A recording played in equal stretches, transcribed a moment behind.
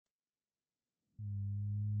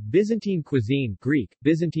Byzantine cuisine Greek,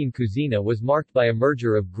 Byzantine cuisine was marked by a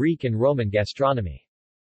merger of Greek and Roman gastronomy.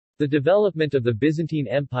 The development of the Byzantine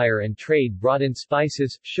Empire and trade brought in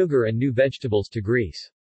spices, sugar and new vegetables to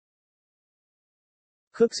Greece.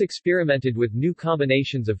 Cooks experimented with new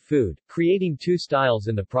combinations of food, creating two styles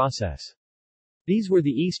in the process. These were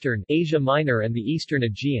the Eastern, Asia Minor and the Eastern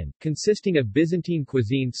Aegean, consisting of Byzantine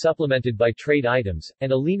cuisine supplemented by trade items,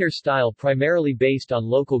 and a leaner style primarily based on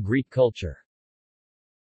local Greek culture.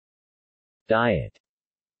 Diet.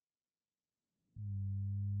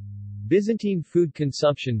 Byzantine food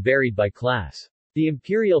consumption varied by class. The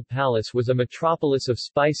imperial palace was a metropolis of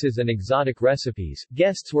spices and exotic recipes.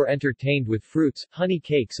 Guests were entertained with fruits, honey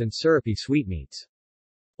cakes and syrupy sweetmeats.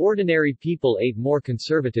 Ordinary people ate more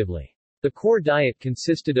conservatively. The core diet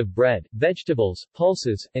consisted of bread, vegetables,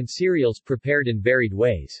 pulses, and cereals prepared in varied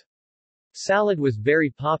ways. Salad was very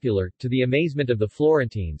popular, to the amazement of the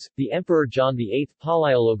Florentines. The Emperor John VIII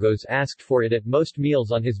Palaiologos asked for it at most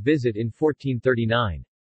meals on his visit in 1439.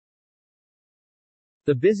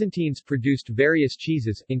 The Byzantines produced various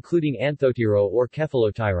cheeses, including anthotyro or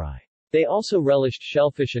kephalotyri. They also relished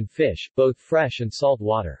shellfish and fish, both fresh and salt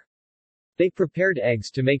water. They prepared eggs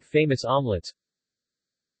to make famous omelets,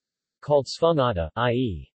 called sfungata,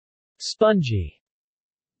 i.e., spongy,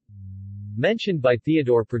 mentioned by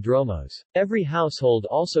Theodore Prodromos. Every household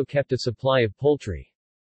also kept a supply of poultry.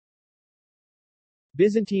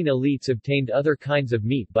 Byzantine elites obtained other kinds of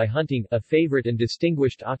meat by hunting, a favorite and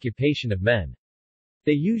distinguished occupation of men.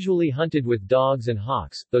 They usually hunted with dogs and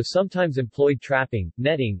hawks, though sometimes employed trapping,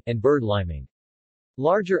 netting, and bird liming.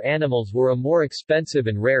 Larger animals were a more expensive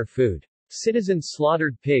and rare food. Citizens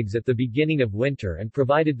slaughtered pigs at the beginning of winter and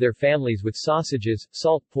provided their families with sausages,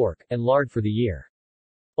 salt pork, and lard for the year.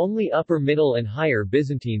 Only upper middle and higher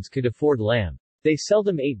Byzantines could afford lamb. They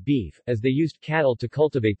seldom ate beef, as they used cattle to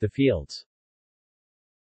cultivate the fields.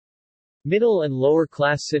 Middle and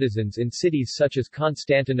lower-class citizens in cities such as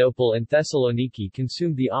Constantinople and Thessaloniki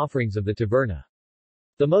consumed the offerings of the taverna.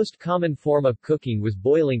 The most common form of cooking was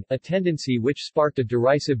boiling, a tendency which sparked a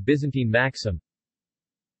derisive Byzantine maxim: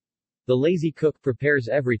 the lazy cook prepares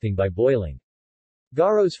everything by boiling.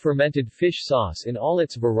 Garos fermented fish sauce in all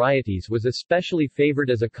its varieties was especially favored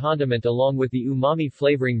as a condiment along with the umami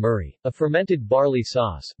flavoring murri, a fermented barley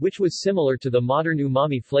sauce, which was similar to the modern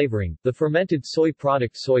umami flavoring, the fermented soy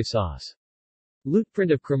product soy sauce.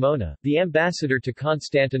 Liutprand of Cremona, the ambassador to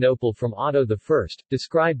Constantinople from Otto I,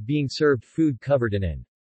 described being served food covered in an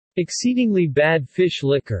exceedingly bad fish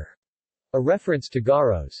liquor, a reference to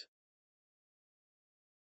Garos.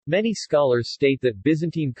 Many scholars state that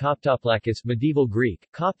Byzantine Koptoplakis, medieval Greek,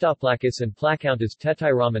 Koptoplakis and Plakountous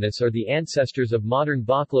Tetyromanus are the ancestors of modern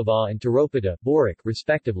baklava and taropita, borik,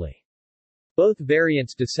 respectively. Both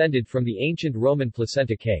variants descended from the ancient Roman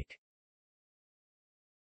placenta cake.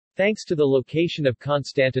 Thanks to the location of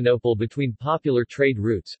Constantinople between popular trade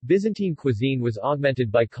routes, Byzantine cuisine was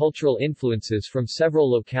augmented by cultural influences from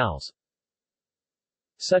several locales,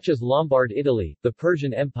 such as Lombard Italy, the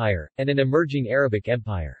Persian Empire, and an emerging Arabic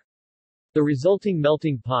Empire. The resulting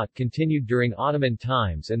melting pot continued during Ottoman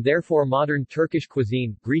times and therefore modern Turkish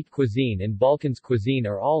cuisine, Greek cuisine and Balkans cuisine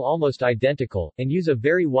are all almost identical, and use a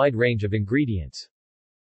very wide range of ingredients.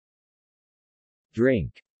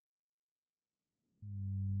 Drink.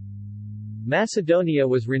 Macedonia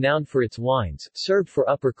was renowned for its wines, served for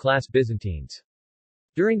upper-class Byzantines.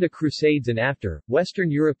 During the Crusades and after,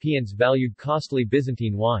 Western Europeans valued costly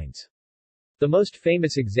Byzantine wines. The most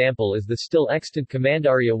famous example is the still extant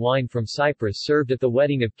Commandaria wine from Cyprus served at the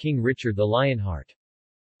wedding of King Richard the Lionheart.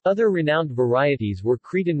 Other renowned varieties were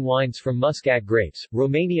Cretan wines from Muscat grapes,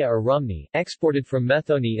 Romania or Rumney, exported from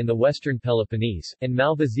Methone in the western Peloponnese, and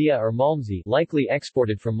Malvasia or Malmsey, likely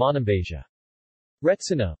exported from Monemvasia.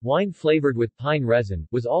 Retsina, wine flavored with pine resin,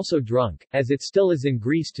 was also drunk, as it still is in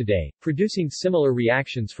Greece today, producing similar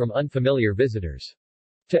reactions from unfamiliar visitors.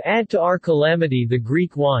 To add to our calamity, the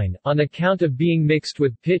Greek wine, on account of being mixed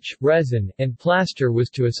with pitch, resin, and plaster,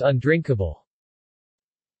 was to us undrinkable,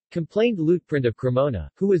 complained Liutprand of Cremona,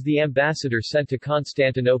 who was the ambassador sent to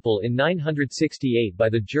Constantinople in 968 by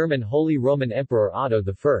the German Holy Roman Emperor Otto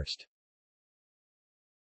I.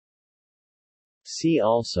 See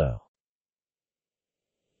also: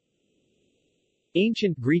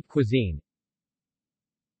 Ancient Greek cuisine,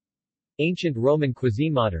 Ancient Roman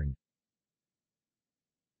cuisine, Modern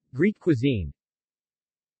Greek cuisine,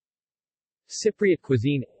 Cypriot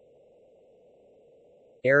cuisine,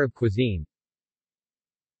 Arab cuisine,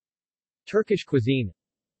 Turkish cuisine,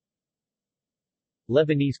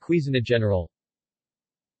 Lebanese cuisine general,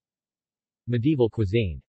 Medieval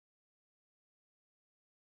cuisine.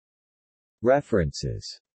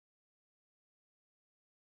 References.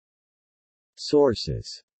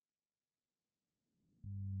 Sources.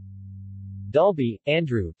 Dalby,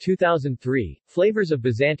 Andrew 2003, Flavors of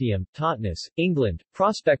Byzantium, Totnes, England,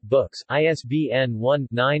 Prospect Books, ISBN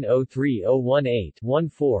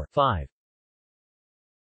 1-903018-14-5.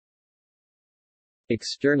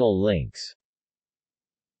 External links.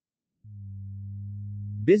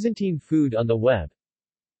 Byzantine food on the web.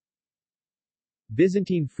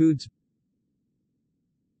 Byzantine foods.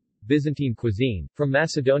 Byzantine cuisine, from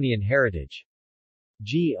Macedonian heritage.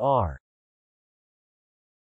 Gr.